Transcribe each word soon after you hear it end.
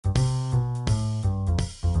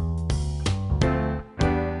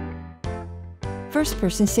First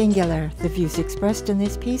person singular. The views expressed in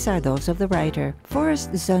this piece are those of the writer.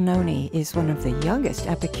 Forrest Zenone is one of the youngest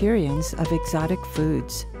epicurians of exotic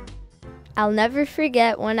foods. I'll never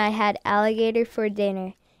forget when I had alligator for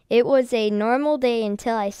dinner. It was a normal day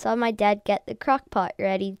until I saw my dad get the crock pot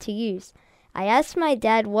ready to use. I asked my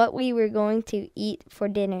dad what we were going to eat for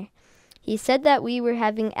dinner. He said that we were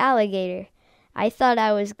having alligator. I thought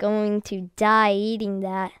I was going to die eating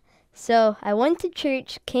that. So I went to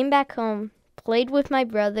church, came back home, played with my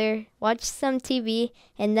brother, watched some TV,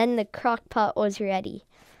 and then the crock pot was ready.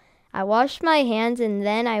 I washed my hands and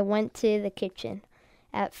then I went to the kitchen.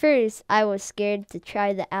 At first, I was scared to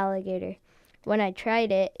try the alligator. When I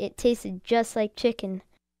tried it, it tasted just like chicken.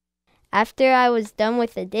 After I was done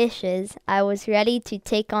with the dishes, I was ready to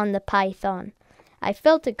take on the python. I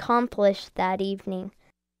felt accomplished that evening.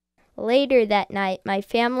 Later that night, my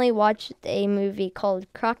family watched a movie called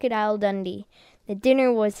Crocodile Dundee. The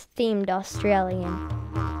dinner was themed Australian.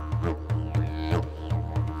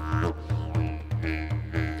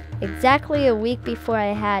 Exactly a week before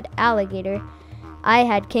I had alligator, I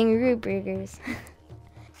had kangaroo burgers.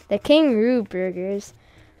 The kangaroo burgers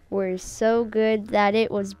were so good that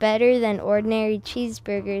it was better than ordinary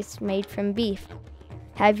cheeseburgers made from beef.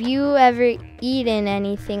 Have you ever eaten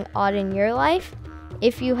anything odd in your life?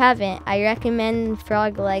 If you haven't, I recommend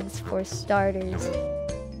frog legs for starters.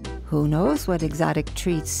 Who knows what exotic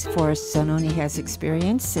treats Forrest Zenone has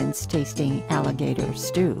experienced since tasting alligator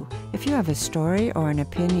stew? If you have a story or an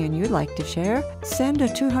opinion you'd like to share, send a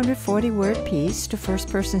 240-word piece to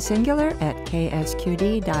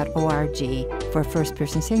firstpersonsingular@ksqd.org. For First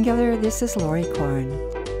Person Singular, this is Lori Korn.